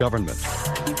government.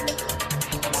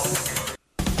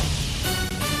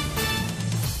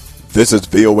 This is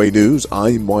VOA News.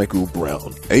 I'm Michael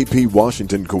Brown. AP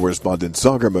Washington correspondent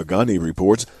Sagar Mangwanani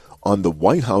reports on the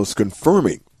White House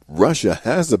confirming Russia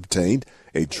has obtained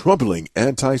a troubling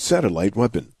anti-satellite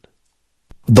weapon.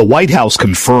 The White House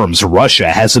confirms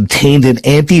Russia has obtained an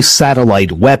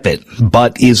anti-satellite weapon,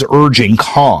 but is urging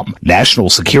calm. National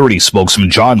Security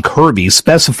spokesman John Kirby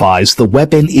specifies the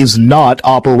weapon is not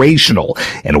operational,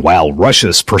 and while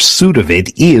Russia's pursuit of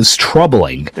it is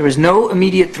troubling, there is no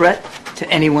immediate threat to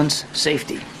anyone's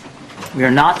safety. We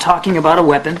are not talking about a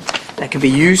weapon that can be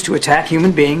used to attack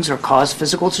human beings or cause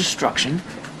physical destruction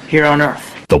here on Earth.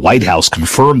 The White House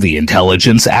confirmed the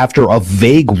intelligence after a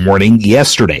vague warning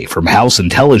yesterday from House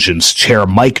Intelligence Chair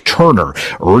Mike Turner,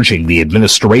 urging the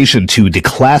administration to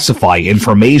declassify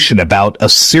information about a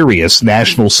serious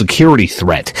national security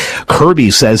threat. Kirby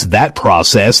says that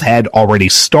process had already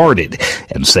started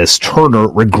and says Turner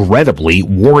regrettably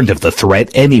warned of the threat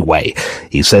anyway.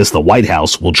 He says the White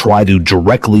House will try to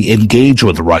directly engage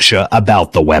with Russia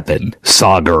about the weapon.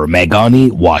 Sagar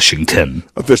Mangwanani, Washington.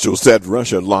 Officials said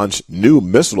Russia launched new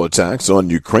missile attacks on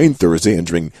Ukraine Thursday,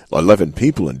 injuring 11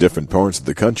 people in different parts of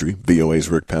the country. VOA's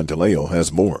Rick Pantaleo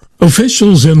has more.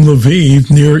 Officials in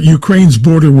Lviv, near Ukraine's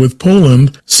border with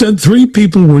Poland, said 3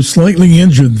 people were slightly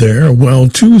injured there, while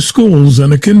 2 schools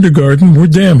and a kindergarten were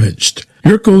damaged.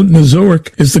 Yurko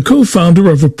Nazork is the co-founder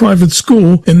of a private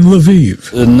school in Lviv.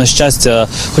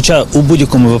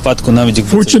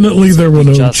 Fortunately, there were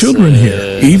no children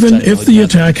here. Even if the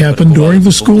attack happened during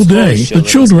the school day, the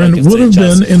children would have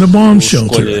been in a bomb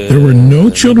shelter. There were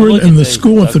no children in the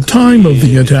school at the time of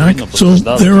the attack, so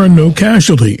there are no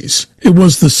casualties. It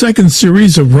was the second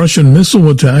series of Russian missile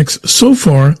attacks so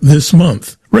far this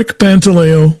month. Rick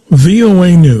Pantaleo,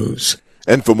 VOA News.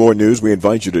 And for more news, we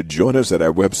invite you to join us at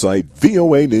our website,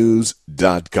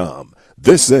 voanews.com.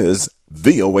 This is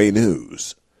VOA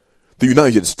News. The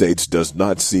United States does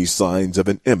not see signs of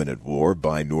an imminent war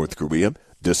by North Korea,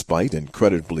 despite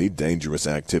incredibly dangerous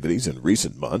activities in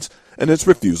recent months and its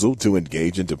refusal to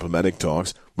engage in diplomatic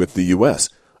talks with the U.S.,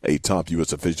 a top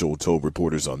U.S. official told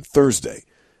reporters on Thursday.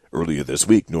 Earlier this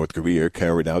week, North Korea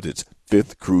carried out its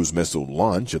 5th cruise missile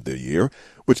launch of the year,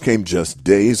 which came just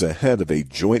days ahead of a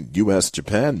joint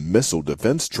U.S.-Japan missile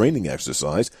defense training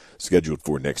exercise scheduled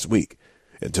for next week.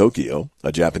 In Tokyo,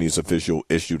 a Japanese official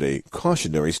issued a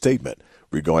cautionary statement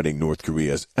regarding North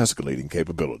Korea's escalating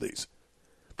capabilities.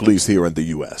 Police here in the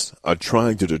U.S. are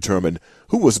trying to determine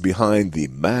who was behind the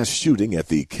mass shooting at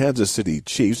the Kansas City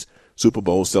Chiefs Super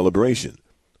Bowl celebration.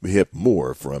 We hear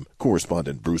more from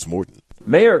correspondent Bruce Morton.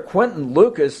 Mayor Quentin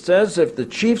Lucas says if the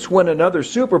Chiefs win another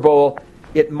Super Bowl,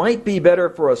 it might be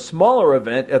better for a smaller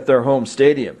event at their home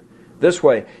stadium. This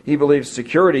way, he believes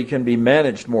security can be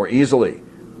managed more easily.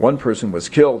 One person was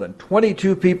killed and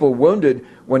 22 people wounded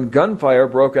when gunfire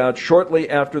broke out shortly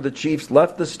after the Chiefs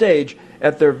left the stage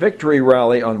at their victory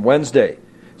rally on Wednesday.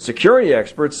 Security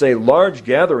experts say large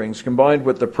gatherings combined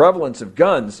with the prevalence of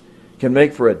guns can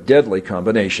make for a deadly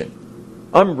combination.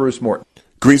 I'm Bruce Morton.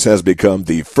 Greece has become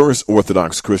the first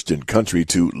Orthodox Christian country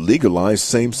to legalize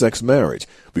same-sex marriage.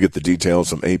 We get the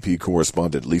details from AP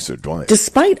correspondent Lisa Dwight.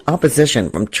 Despite opposition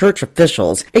from church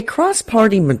officials, a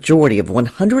cross-party majority of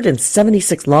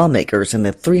 176 lawmakers in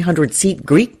the 300-seat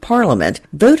Greek parliament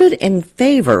voted in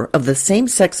favor of the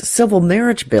same-sex civil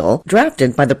marriage bill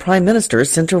drafted by the Prime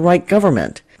Minister's center-right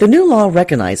government. The new law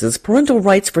recognizes parental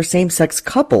rights for same-sex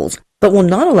couples, but will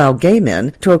not allow gay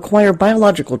men to acquire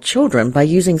biological children by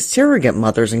using surrogate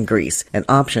mothers in Greece, an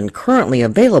option currently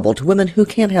available to women who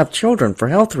can't have children for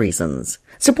health reasons.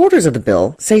 Supporters of the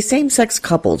bill say same-sex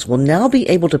couples will now be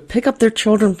able to pick up their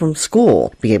children from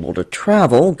school, be able to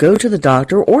travel, go to the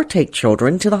doctor, or take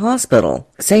children to the hospital.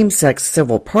 Same-sex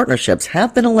civil partnerships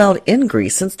have been allowed in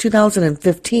Greece since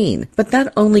 2015, but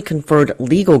that only conferred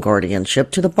legal guardianship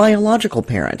to the biological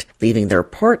parent, leaving their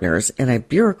partners in a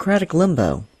bureaucratic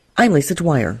limbo. I'm Lisa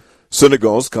Dwyer.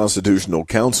 Senegal's Constitutional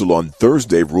Council on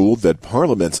Thursday ruled that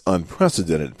Parliament's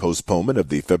unprecedented postponement of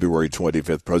the February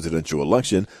 25th presidential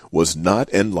election was not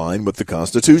in line with the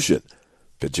Constitution,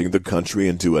 pitching the country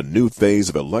into a new phase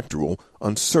of electoral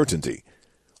uncertainty.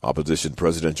 Opposition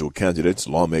presidential candidates,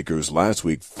 lawmakers last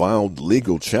week filed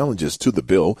legal challenges to the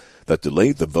bill that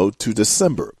delayed the vote to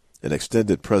December and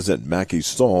extended President Macky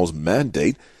Sall's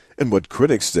mandate in what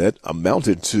critics said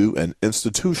amounted to an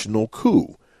institutional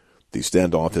coup. The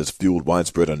standoff has fueled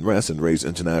widespread unrest and raised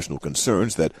international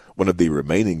concerns that one of the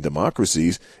remaining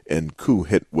democracies in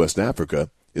coup-hit West Africa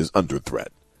is under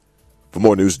threat. For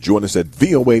more news, join us at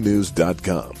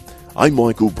voanews.com. I'm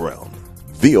Michael Brown,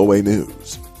 VOA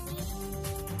News.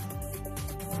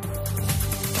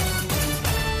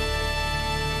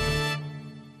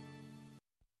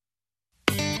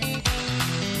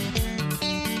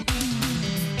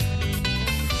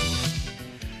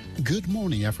 Good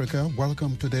morning, Africa.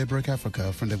 Welcome to Daybreak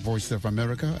Africa from the Voice of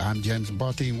America. I'm James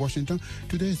Barty in Washington.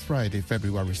 Today is Friday,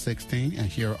 February 16, and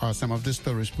here are some of the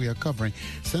stories we are covering.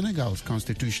 Senegal's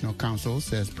Constitutional Council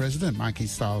says President Macky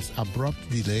Sall's abrupt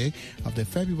delay of the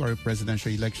February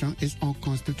presidential election is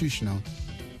unconstitutional.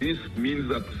 This means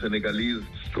that Senegalese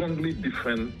strongly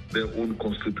defend their own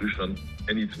constitution,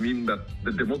 and it means that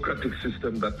the democratic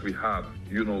system that we have,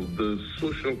 the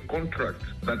social contract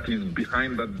that is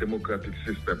behind that democratic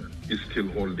system is still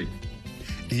holding.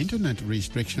 Internet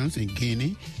restrictions in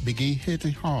Guinea begin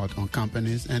hitting hard on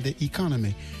companies and the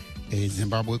economy. A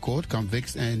Zimbabwe court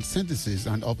convicts and sentences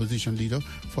an opposition leader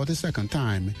for the second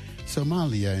time.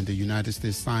 Somalia and the United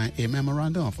States signed a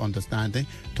memorandum of understanding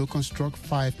to construct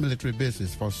 5 military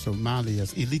bases for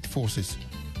Somalia's elite forces.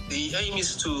 The aim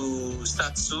is to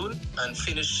start soon and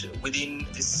finish within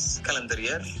this calendar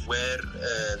year, where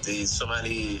the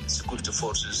Somali security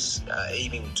forces are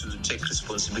aiming to take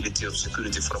responsibility of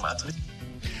security from athletes.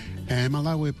 And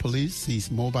Malawi police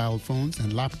seized mobile phones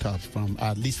and laptops from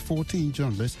at least 14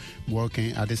 journalists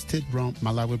working at the state-run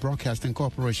Malawi Broadcasting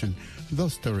Corporation.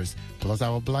 Those stories, plus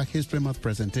our Black History Month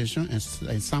presentation and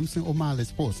Samson O'Malley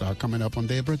Sports are coming up on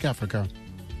Daybreak Africa.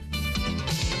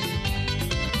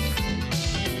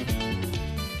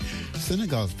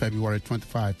 Senegal's February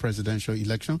 25 presidential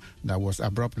election that was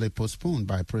abruptly postponed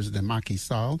by President Macky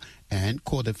Sall and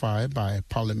codified by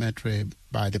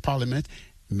the parliament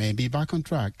may be back on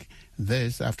track.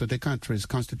 This after the country's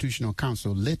Constitutional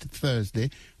Council late Thursday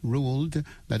ruled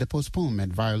that the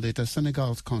postponement violated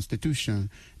Senegal's constitution.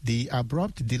 The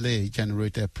abrupt delay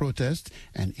generated protest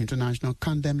and international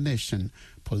condemnation.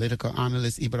 Political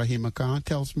analyst Ibrahim Khan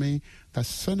tells me that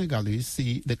Senegalese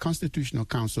see the Constitutional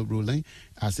Council ruling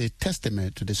as a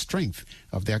testament to the strength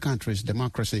of their country's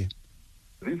democracy.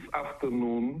 This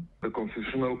afternoon, the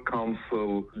Constitutional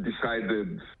Council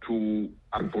decided to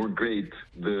abrogate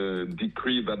the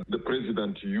decree that the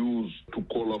president used to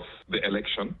call off the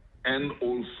election, and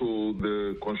also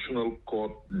the Constitutional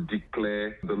Court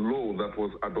declared the law that was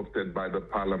adopted by the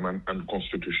parliament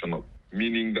unconstitutional,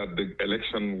 meaning that the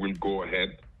election will go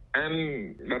ahead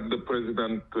and that the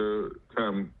president's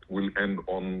term will end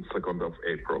on 2nd of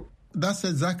April. That's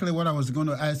exactly what I was going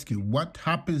to ask you. What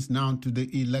happens now to the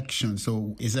election?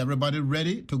 So is everybody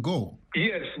ready to go?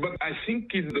 Yes, but I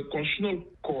think the Constitutional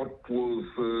Court was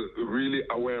really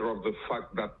aware of the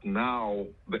fact that now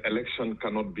the election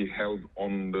cannot be held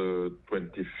on the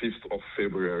 25th of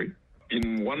February.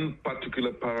 In one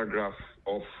particular paragraph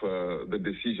of the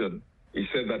decision, he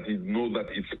said that he knows that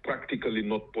it's practically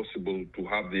not possible to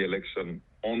have the election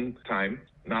on time.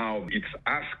 Now it's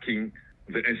asking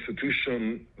the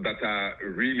institutions that are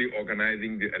really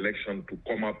organizing the election to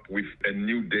come up with a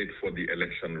new date for the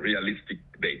election, realistic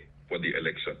date for the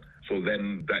election. So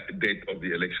then that date of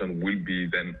the election will be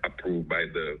then approved by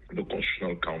the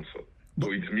Constitutional Council.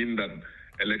 So it means that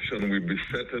election will be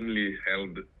certainly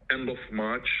held end of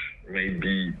March,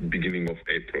 maybe beginning of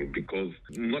April, because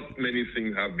not many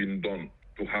things have been done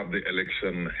to have the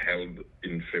election held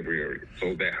in February.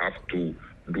 So they have to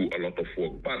do a lot of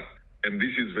work. But and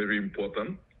this is very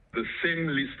important, the same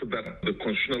list that the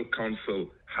Constitutional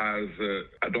Council has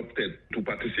adopted to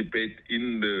participate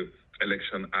in the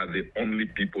election are the only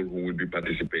people who will be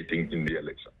participating in the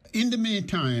election. In the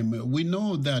meantime, we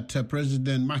know that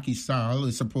President Macky Sall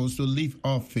is supposed to leave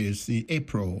office in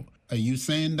April. Are you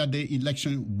saying that the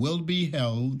election will be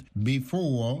held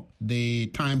before the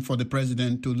time for the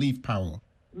president to leave power?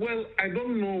 Well, I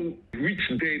don't know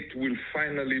which date will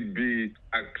finally be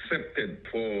accepted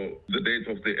for the date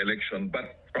of the election,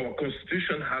 but our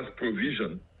Constitution has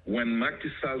provision when Macky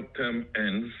Sall's term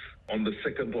ends on the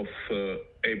 2nd of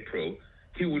April,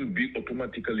 he will be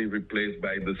automatically replaced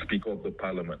by the Speaker of the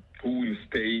Parliament, who will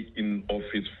stay in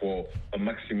office for a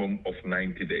maximum of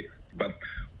 90 days. But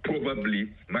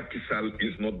probably Macky Sall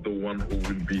is not the one who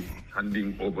will be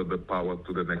handing over the power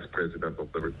to the next president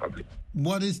of the Republic.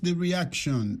 What is the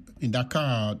reaction in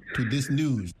Dakar to this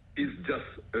news? It's just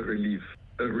a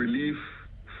relief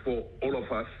for all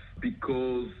of us,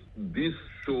 because this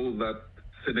shows that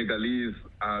Senegalese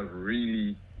are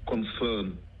really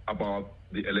concerned about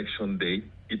the election day.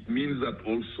 It means that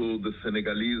also the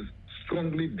Senegalese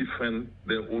strongly defend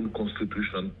their own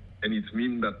constitution, and it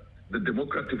means that the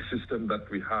democratic system that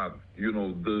we have,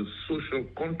 the social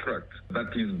contract that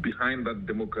is behind that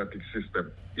democratic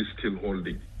system is still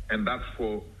holding. And that's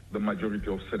for the majority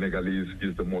of Senegalese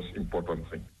is the most important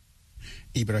thing.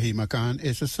 Ibrahim Khan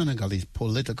is a Senegalese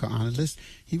political analyst.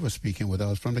 He was speaking with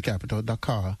us from the capital,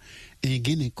 Dakar. In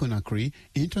Guinea-Conakry,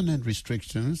 internet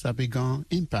restrictions have begun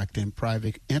impacting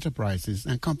private enterprises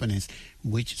and companies,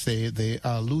 which say they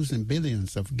are losing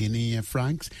billions of Guinean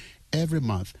francs every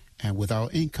month. And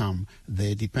without income,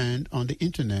 they depend on the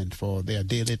internet for their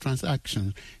daily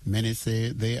transactions. Many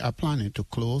say they are planning to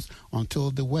close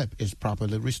until the web is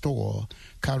properly restored.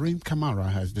 Karim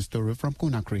Kamara has the story from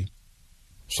Conakry.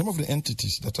 Some of the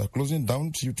entities that are closing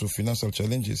down due to financial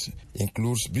challenges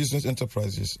includes business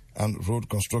enterprises and road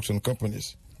construction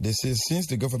companies. They say since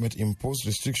the government imposed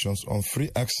restrictions on free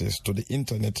access to the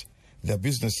internet, their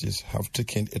businesses have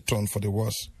taken a turn for the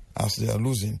worse, as they are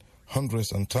losing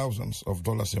hundreds and thousands of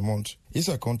dollars a month.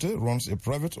 Issa Conte runs a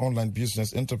private online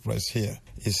business enterprise here.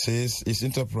 He says his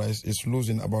enterprise is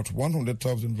losing about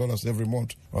 $100,000 every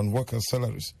month on workers'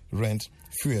 salaries, rent,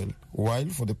 fuel, while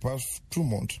for the past 2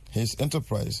 months, his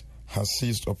enterprise has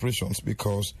ceased operations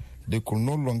because they could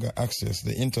no longer access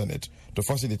the internet to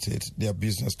facilitate their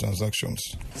business transactions.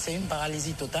 He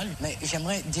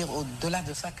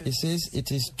says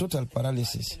it is total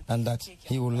paralysis and that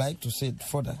he would like to say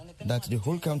further that the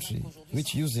whole country,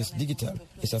 which uses digital,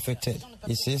 is affected.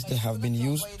 He says they have been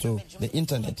used to the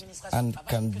internet and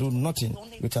can do nothing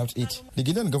without it. The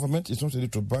Guinean government is not ready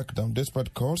to back down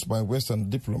despite calls by Western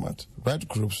diplomats, right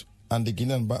groups, and the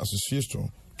Guinean Bar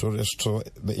Association to restore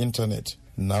the internet.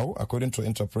 Now, according to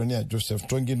entrepreneur Joseph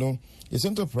Tongino, his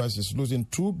enterprise is losing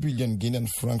 2 billion Guinean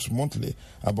francs monthly,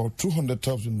 about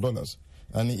 $200,000,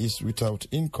 and he is without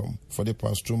income for the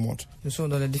past 2 months. He says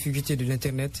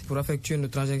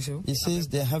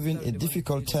they are having a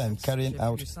difficult time carrying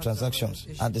out transactions.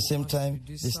 At the same time,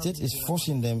 the state is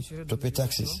forcing them to pay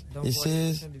taxes. He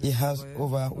says he has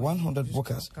over 100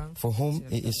 workers for whom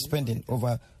he is spending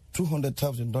over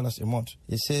 $200,000 a month.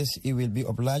 He says he will be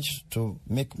obliged to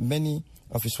make many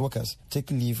of his workers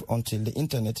take leave until the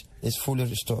internet is fully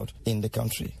restored in the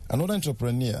country. Another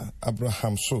entrepreneur,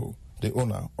 Abraham So, the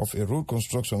owner of a road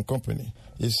construction company,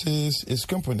 he says his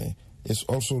company is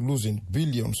also losing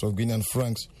billions of Guinean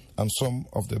francs and some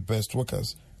of the best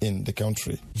workers in the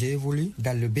country. He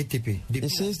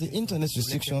says the internet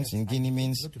restrictions in Guinea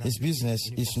means his business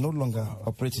is no longer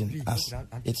operating as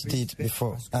it did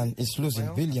before and is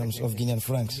losing billions of Guinean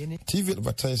francs. TV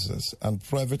advertisers and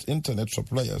private internet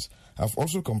suppliers have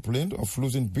also complained of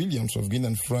losing billions of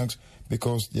Guinean francs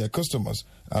because their customers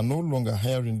are no longer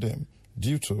hiring them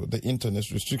due to the internet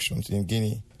restrictions in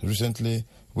Guinea. Recently,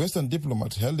 Western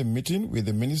diplomats held a meeting with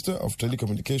the Minister of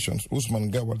Telecommunications,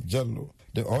 Usman Gawal Jallo.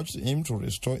 They urged him to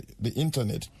restore the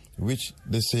internet, which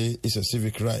they say is a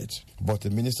civic right. But the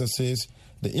minister says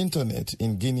the internet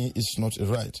in Guinea is not a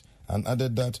right, and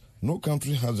added that no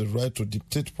country has the right to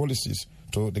dictate policies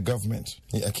to the government.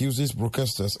 He accuses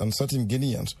broadcasters and certain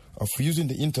Guineans of using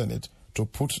the internet to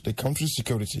put the country's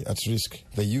security at risk.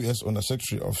 The U.S.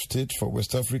 Under-Secretary of State for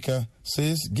West Africa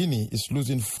says Guinea is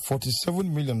losing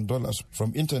 $47 million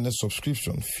from internet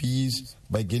subscription fees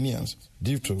by Guineans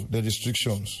due to the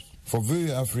restrictions. For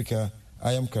VOA Africa,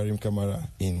 I am Karim Kamara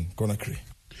in Conakry.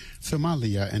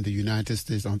 Somalia and the United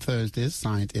States on Thursday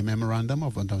signed a memorandum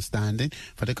of understanding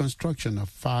for the construction of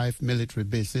 5 military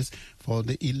bases for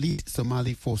the elite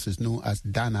Somali forces known as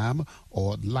DANAM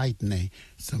or Lightning.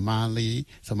 Somali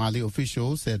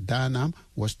officials said DANAM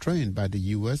was trained by the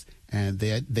U.S. and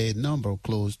their number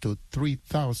close to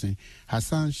 3,000.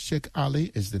 Hassan Sheikh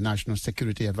Ali is the national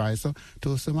security advisor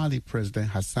to Somali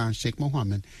President Hassan Sheikh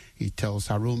Mohammed. He tells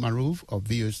Harun Maruf of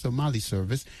VOA Somali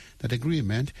service that the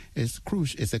agreement is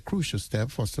a crucial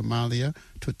step for Somalia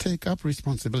to take up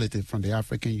responsibility from the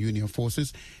African Union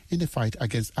forces in the fight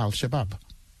against Al-Shabaab.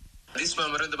 This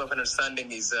memorandum of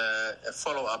understanding is a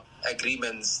follow-up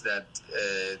agreements that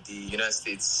the United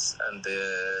States and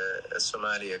the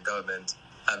Somalia government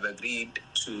have agreed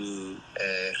to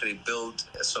rebuild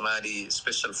a Somali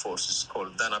special forces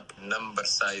called DANAP, number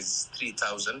size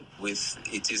 3,000, with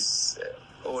its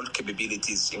all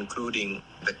capabilities, including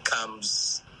the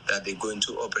camps that they're going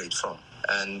to operate from.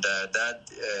 And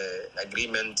that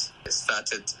agreement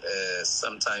started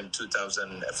sometime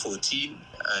 2014,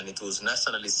 and it was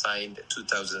nationally signed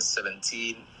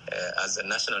 2017 as a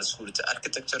national security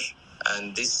architecture.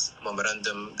 And this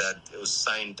memorandum that was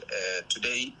signed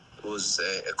today was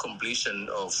a completion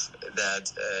of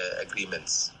that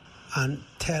agreements. And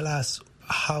tell us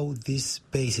how these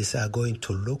bases are going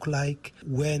to look like.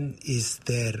 When is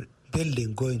their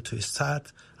building going to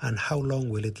start, and how long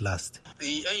will it last?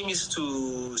 The aim is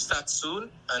to start soon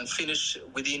and finish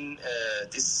within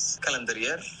this calendar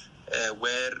year,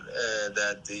 where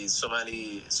that the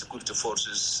Somali security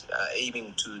forces are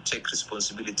aiming to take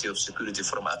responsibility of security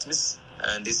from ATMIS.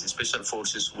 and these special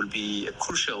forces will be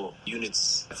crucial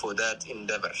units for that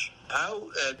endeavor. How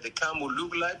the camp will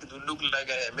look like? It will look like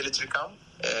a military camp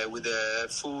with a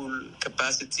full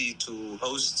capacity to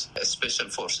host special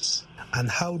forces. And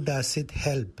how does it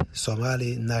help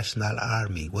Somali National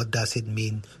Army? What does it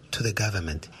mean to the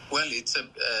government? Well, it's a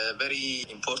very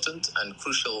important and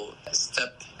crucial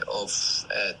step of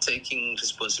taking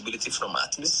responsibility from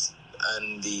ATMIS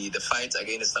and the fight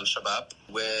against Al-Shabaab,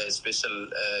 where special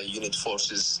unit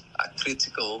forces are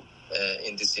critical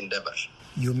in this endeavor.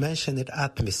 You mentioned it,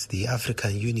 ATMIS, the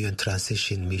African Union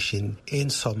Transition Mission in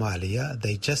Somalia.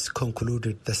 They just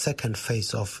concluded the second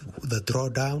phase of the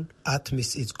drawdown.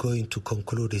 ATMIS is going to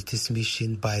conclude its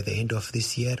mission by the end of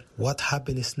this year. What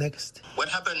happens next? What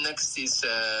happens next is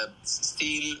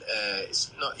still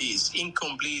is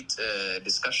incomplete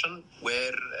discussion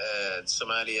where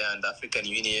Somalia and the African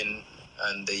Union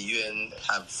and the UN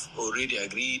have already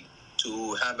agreed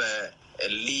to have a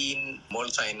lean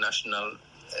multinational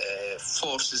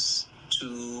forces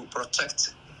to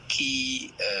protect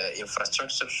key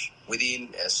infrastructure within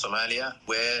Somalia,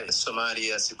 where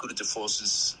Somalia security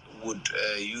forces would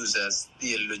use as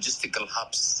the logistical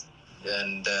hubs,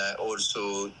 and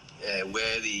also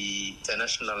where the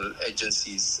international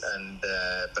agencies and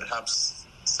perhaps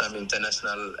some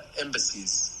international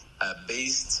embassies are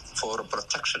based for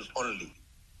protection only.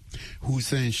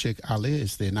 Hussein Sheikh Ali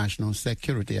is the National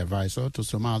Security Advisor to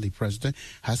Somali President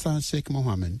Hassan Sheikh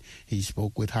Mohammed. He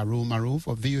spoke with Harun Maruf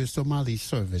of VOA Somali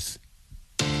Service.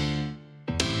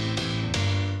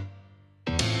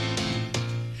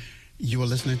 You are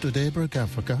listening to Daybreak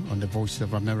Africa on the Voice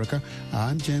of America.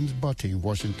 I'm James Butty in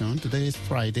Washington. Today is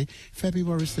Friday,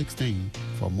 February 16.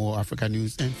 For more Africa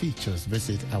news and features,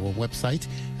 visit our website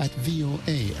at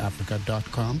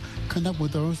voaafrica.com. Connect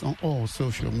with us on all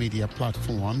social media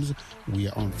platforms. We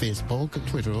are on Facebook,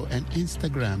 Twitter, and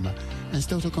Instagram. And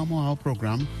still to come on our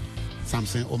program,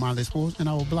 Samson O'Malley Sports and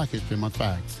our Black History Month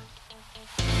facts.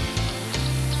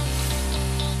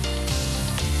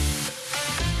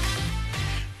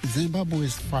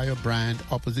 Zimbabwe's firebrand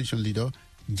opposition leader,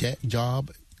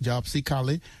 Job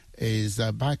Sikali, is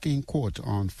back in court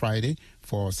on Friday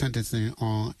for sentencing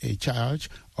on a charge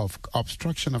of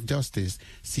obstruction of justice.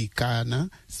 Sikana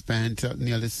spent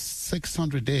nearly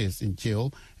 600 days in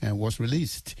jail and was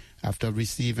released after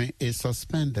receiving a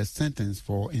suspended sentence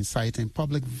for inciting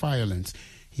public violence.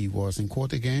 He was in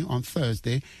court again on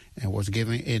Thursday and was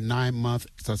given a 9-month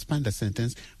suspended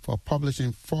sentence for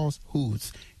publishing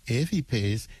falsehoods if he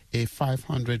pays a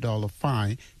 $500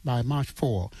 fine by March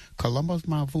 4. Columbus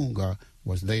Mavunga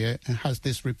was there and has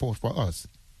this report for us.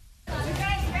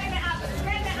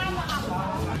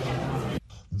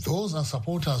 Those are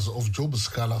supporters of Job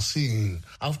Sikala singing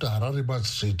after Harare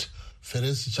Magistrate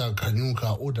Feresicha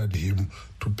Kanyuka ordered him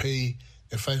to pay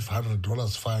a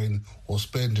 $500 fine or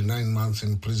spend 9 months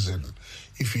in prison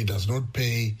if he does not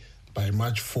pay by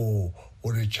March 4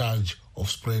 on a charge of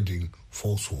spreading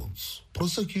falsehoods.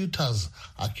 Prosecutors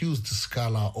accused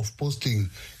Sikala of posting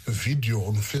a video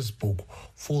on Facebook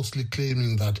falsely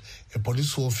claiming that a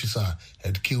police officer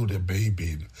had killed a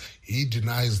baby. He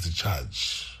denies the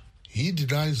charge. He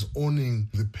denies owning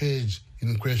the page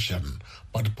in question,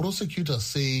 but prosecutors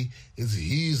say it's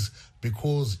his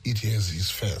because it has his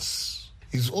face.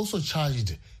 He's also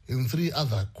charged in 3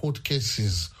 other court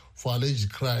cases for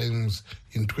alleged crimes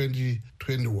in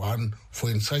 2021 for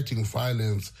inciting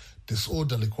violence,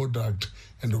 disorderly conduct,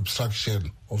 and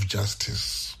obstruction of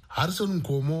justice. Harrison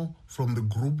Nkomo from the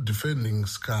group defending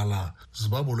Sikala,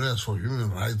 Zimbabwe Lawyers for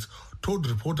Human Rights, told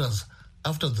reporters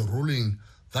after the ruling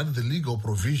that the legal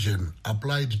provision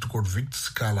applied to convict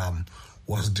Sikala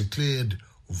was declared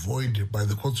void by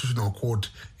the Constitutional Court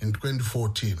in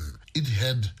 2014. It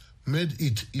had made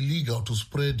it illegal to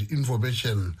spread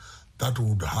information that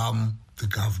would harm the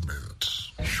government.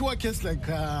 Sure case like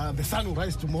the sun will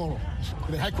rise tomorrow.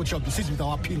 The High Court shall proceed with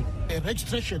our appeal. A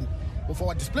registration of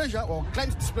our displeasure or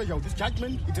client's displeasure of this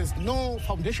judgment, it has no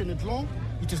foundation in law.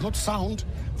 It is not sound.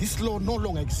 This law no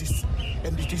longer exists.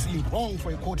 And it is wrong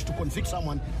for a court to convict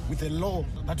someone with a law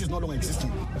that is no longer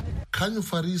existing. Kanyu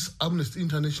Faris, Amnesty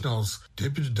International's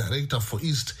Deputy Director for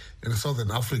East and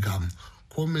Southern Africa,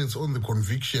 comments on the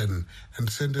conviction and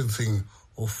sentencing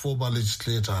of former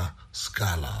legislator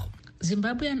Sikala.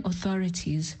 Zimbabwean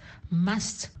authorities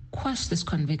must quash this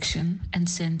conviction and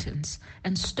sentence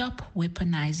and stop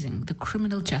weaponizing the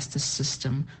criminal justice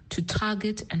system to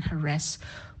target and harass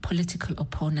political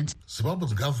opponents.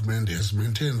 Zimbabwe's government has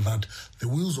maintained that the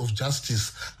wheels of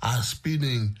justice are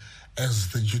spinning as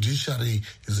the judiciary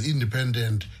is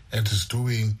independent and is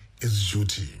doing its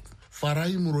duty.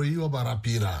 Farai Muroiwa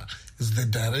Barapira is the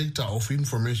Director of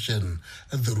Information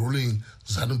at the ruling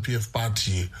ZANU-PF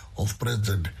party of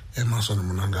President Emmerson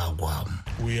Mnangagwa.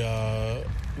 We are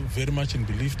very much in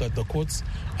belief that the courts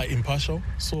are impartial.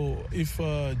 So if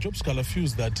Job Scala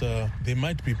feels that there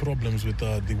might be problems with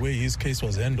the way his case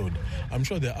was handled, I'm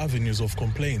sure there are avenues of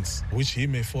complaints which he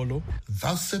may follow.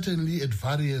 That's certainly at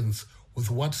variance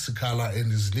with what Scala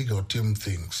and his legal team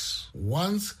thinks.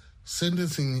 Once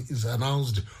sentencing is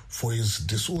announced for his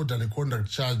disorderly conduct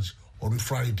charge on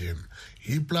Friday,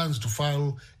 he plans to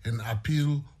file an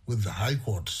appeal with the High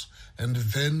Court, and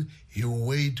then he will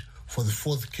wait for the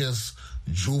fourth case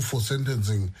due for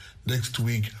sentencing next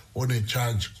week on a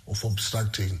charge of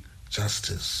obstructing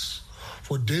justice.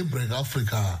 For Daybreak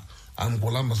Africa, I'm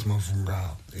Columbus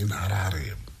Mavunga in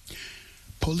Harare.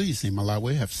 Police in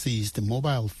Malawi have seized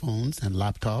mobile phones and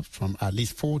laptops from at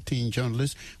least 14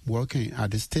 journalists working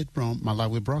at the state-run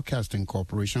Malawi Broadcasting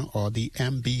Corporation, or the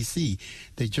MBC.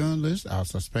 The journalists are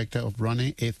suspected of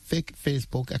running a fake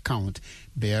Facebook account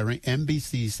bearing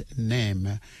MBC's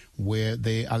name, where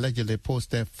they allegedly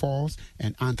posted false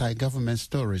and anti-government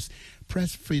stories.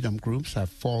 Press freedom groups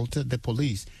have faulted the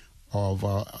police of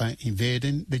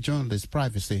invading the journalists'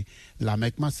 privacy.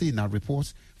 Lamek Masina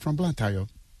reports from Blantyre.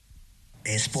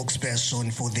 A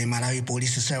spokesperson for the Malawi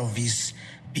Police Service,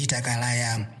 Peter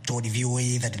Kalaya, told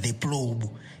VOA that the probe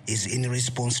is in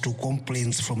response to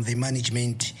complaints from the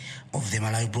management of the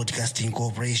Malawi Broadcasting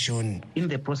Corporation. In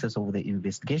the process of the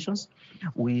investigations,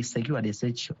 we secured a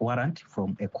search warrant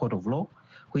from a court of law,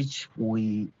 which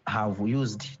we have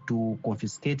used to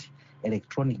confiscate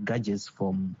electronic gadgets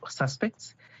from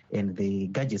suspects, and the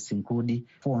gadgets include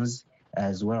phones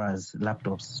as well as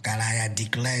laptops. Kalaya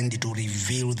declined to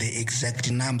reveal the exact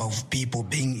number of people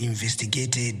being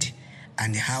investigated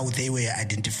and how they were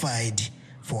identified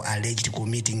for alleged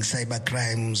committing cyber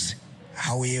crimes.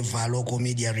 However, local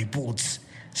media reports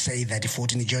say that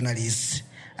 14 journalists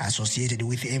associated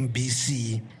with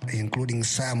MBC, including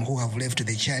some who have left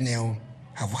the channel,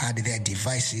 have had their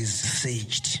devices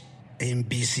searched.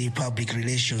 MBC Public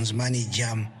Relations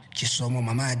Manager Chisomo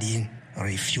Mamadi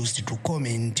refused to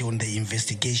comment on the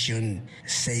investigation,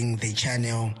 saying the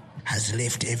channel has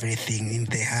left everything in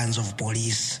the hands of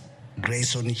police.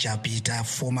 Grayson Chapita,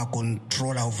 former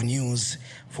controller of news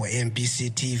for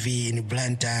MBC TV in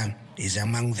Blantyre, is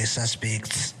among the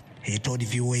suspects. He told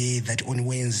VOA that on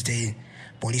Wednesday,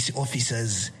 police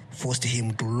officers forced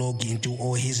him to log into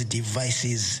all his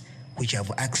devices which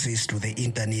have access to the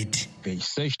internet. They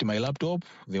searched my laptop.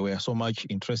 They were so much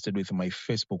interested with my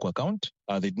Facebook account.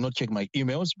 They did not check my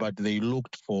emails, but they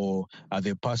looked for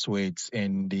the passwords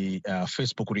and the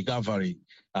Facebook recovery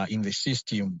in the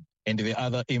system and the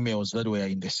other emails that were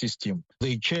in the system.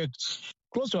 They checked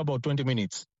close to about 20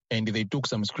 minutes and they took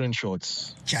some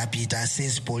screenshots. Chapita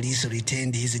says police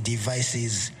retained his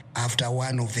devices after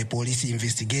one of the police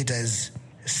investigators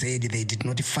said they did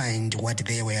not find what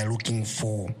they were looking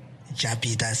for.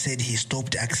 Chapita said he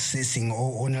stopped accessing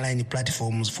all online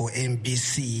platforms for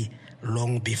MBC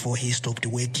long before he stopped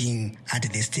working at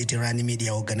the state-run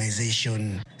media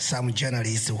organization. Some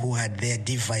journalists who had their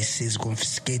devices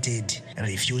confiscated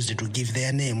refused to give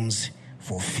their names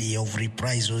for fear of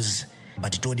reprisals,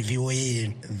 but told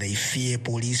VOA they fear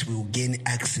police will gain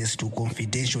access to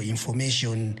confidential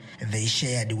information they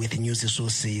shared with news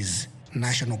sources.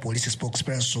 National Police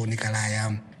spokesperson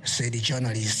Kalaya said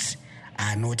journalists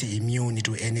are not immune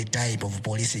to any type of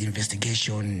police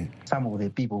investigation. Some of the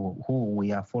people who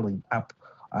we are following up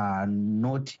are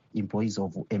not employees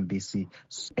of MBC.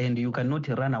 And you cannot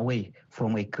run away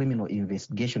from a criminal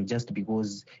investigation just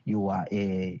because you are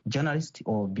a journalist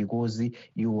or because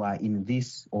you are in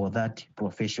this or that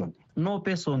profession. No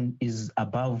person is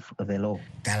above the law.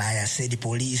 Kalaya said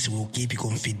police will keep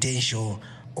confidential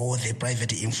all the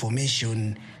private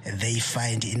information they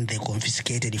find in the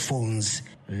confiscated phones.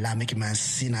 Lamek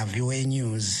Masina, VOA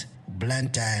News,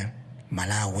 Blantyre,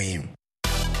 Malawi.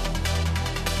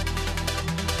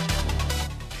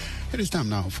 It is time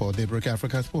now for Daybreak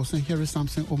Africa Sports, and here is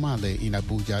Samson Omale in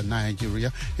Abuja,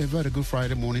 Nigeria. A very good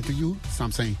Friday morning to you,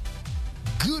 Samson.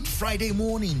 Good Friday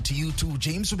morning to you too,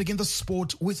 James. We begin the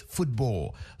sport with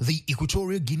football. The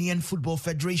Equatorial Guinean Football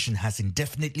Federation has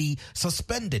indefinitely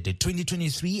suspended the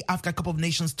 2023 Africa Cup of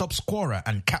Nations top scorer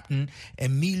and captain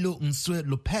Emilio Nsue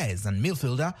Lopez and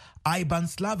midfielder Iban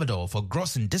Slavador for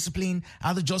gross indiscipline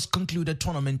at the just concluded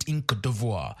tournament in Cote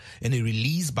d'Ivoire. In a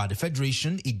release by the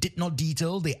Federation, it did not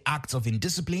detail the acts of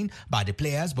indiscipline by the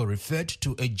players but referred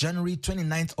to a January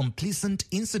 29th unpleasant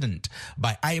incident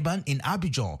by Iban in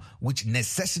Abidjan, which necessitated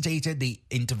necessitated the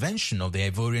intervention of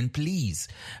the Ivorian police.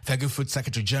 Fegufoot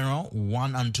Secretary General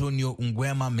Juan Antonio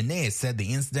Nguema Mene said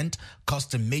the incident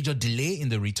caused a major delay in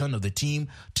the return of the team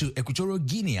to Equatorial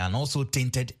Guinea and also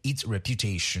tainted its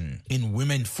reputation. In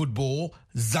women football,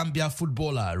 Zambia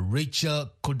footballer Rachel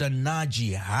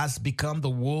Kodanaji has become the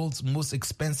world's most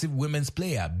expensive women's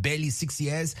player, barely 6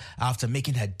 years after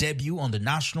making her debut on the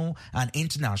national and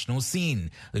international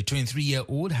scene. The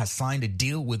 23-year-old has signed a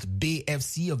deal with Bay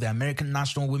FC of the American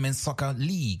National Women's Soccer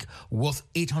League worth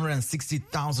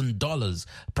 $860,000,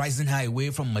 pricing her away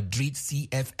from Madrid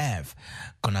CFF.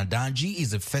 Konadaji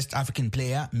is the first African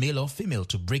player, male or female,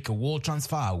 to break a world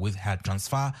transfer, with her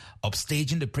transfer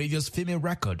upstaging the previous female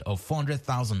record of £400,000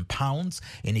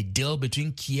 in a deal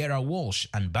between Kiera Walsh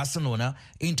and Barcelona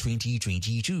in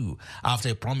 2022. After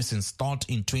a promising start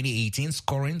in 2018,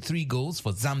 scoring 3 goals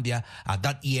for Zambia at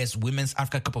that year's Women's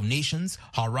Africa Cup of Nations,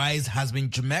 her rise has been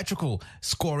geometrical,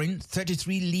 scoring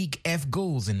 33 League F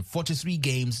goals in 43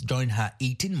 games during her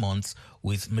 18 months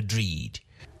with Madrid.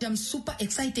 I'm super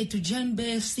excited to join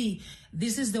BFC.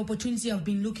 This is the opportunity I've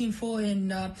been looking for,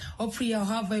 and hopefully I'll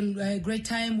have a great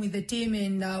time with the team,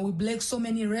 and we break so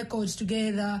many records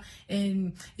together,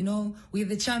 and, you know, with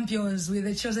the champions, with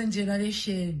the chosen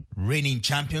generation. Reigning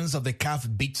champions of the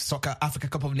CAF Beach Soccer Africa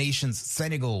Cup of Nations,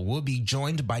 Senegal, will be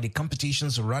joined by the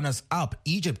competition's runners-up,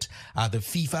 Egypt, at the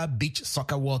FIFA Beach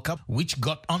Soccer World Cup, which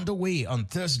got underway on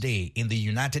Thursday in the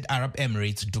United Arab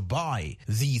Emirates, Dubai.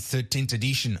 The 13th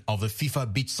edition of the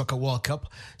FIFA Beach Soccer World Cup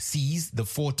sees the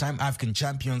 4-time African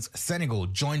champions Senegal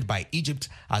joined by Egypt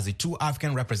as the 2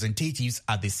 African representatives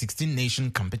at the 16-nation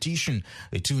competition.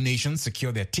 The 2 nations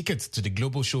secure their tickets to the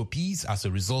global showpiece as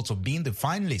a result of being the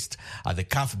finalists at the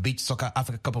CAF Beach Soccer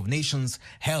Africa Cup of Nations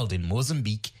held in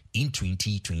Mozambique in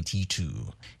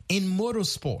 2022. In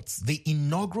motorsports, the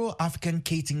inaugural African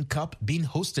Skating Cup, being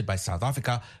hosted by South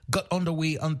Africa, got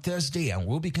underway on Thursday and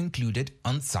will be concluded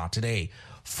on Saturday.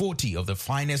 40 of the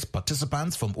finest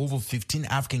participants from over 15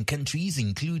 African countries,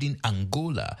 including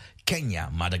Angola,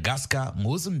 Kenya, Madagascar,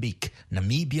 Mozambique,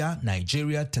 Namibia,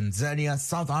 Nigeria, Tanzania,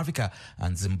 South Africa,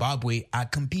 and Zimbabwe, are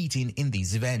competing in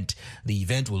this event. The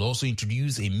event will also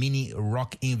introduce a mini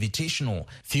rock invitational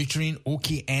featuring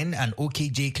OKN and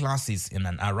OKJ classes in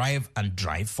an arrive and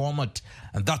drive format.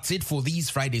 And that's it for this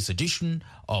Friday's edition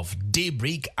of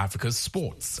Daybreak Africa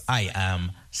Sports. I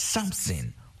am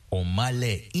Samson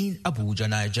Omale in Abuja,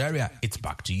 Nigeria. It's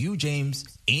back to you, James,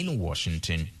 in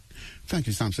Washington. Thank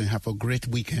you, Samson. Have a great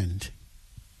weekend.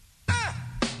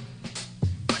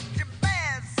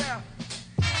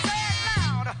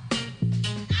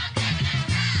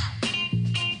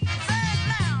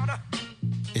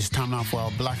 It's time now for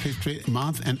our Black History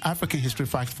Month and African History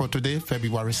Facts for today,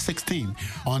 February 16.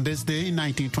 On this day, in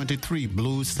 1923,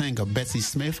 blues singer Bessie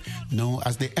Smith, known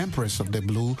as the Empress of the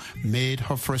Blue, made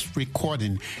her first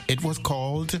recording. It was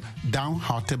called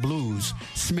Downhearted Blues.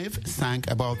 Smith sang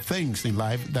about things in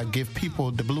life that give people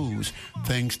the blues,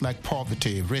 things like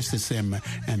poverty, racism,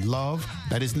 and love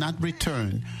that is not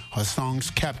returned. Her songs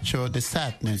capture the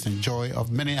sadness and joy of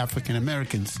many African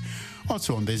Americans.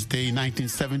 Also on this day, in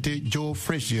 1970, Joe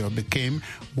Frazier became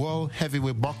World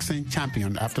Heavyweight Boxing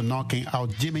Champion after knocking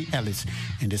out Jimmy Ellis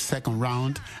in the second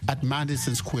round at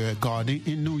Madison Square Garden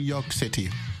in New York City.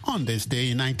 On this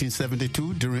day in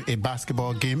 1972, during a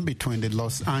basketball game between the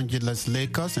Los Angeles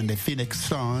Lakers and the Phoenix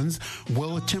Suns,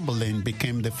 Will Chamberlain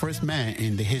became the first man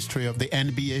in the history of the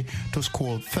NBA to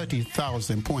score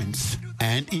 30,000 points.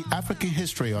 And in African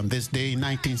history, on this day in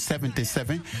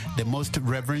 1977, the Most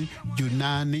Reverend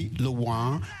Junani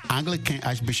Luwan, Anglican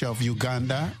Archbishop of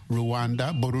Uganda,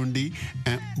 Rwanda, Burundi,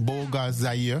 and Boga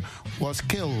Zaire, was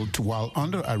killed while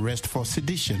under arrest for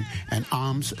sedition and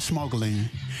arms smuggling.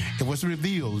 It was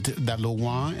revealed that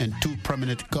Luwan and 2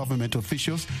 prominent government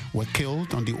officials were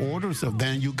killed on the orders of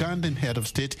then Ugandan head of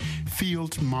state,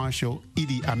 Field Marshal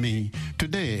Idi Amin.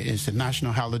 Today is a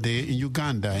national holiday in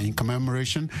Uganda in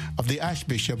commemoration of the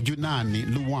Archbishop Junani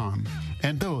Luwan.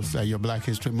 And those are your Black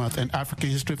History Month and African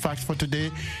History Facts for today,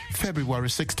 February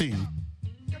 16.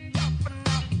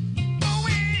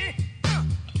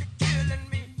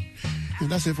 And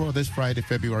that's it for this Friday,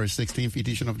 February 16th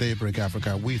edition of Daybreak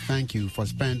Africa. We thank you for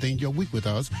spending your week with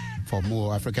us. For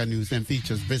more Africa news and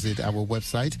features, visit our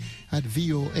website at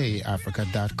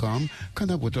voaafrica.com.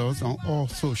 Connect with us on all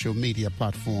social media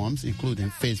platforms, including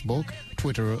Facebook,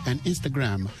 Twitter, and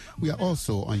Instagram. We are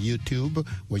also on YouTube,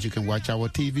 where you can watch our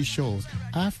TV shows,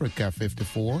 Africa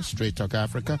 54, Straight Talk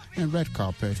Africa, and Red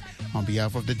Carpet. On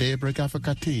behalf of the Daybreak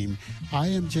Africa team, I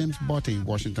am James Botti in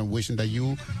Washington, wishing that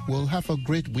you will have a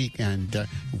great weekend.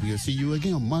 We'll see you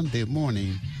again on Monday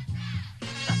morning.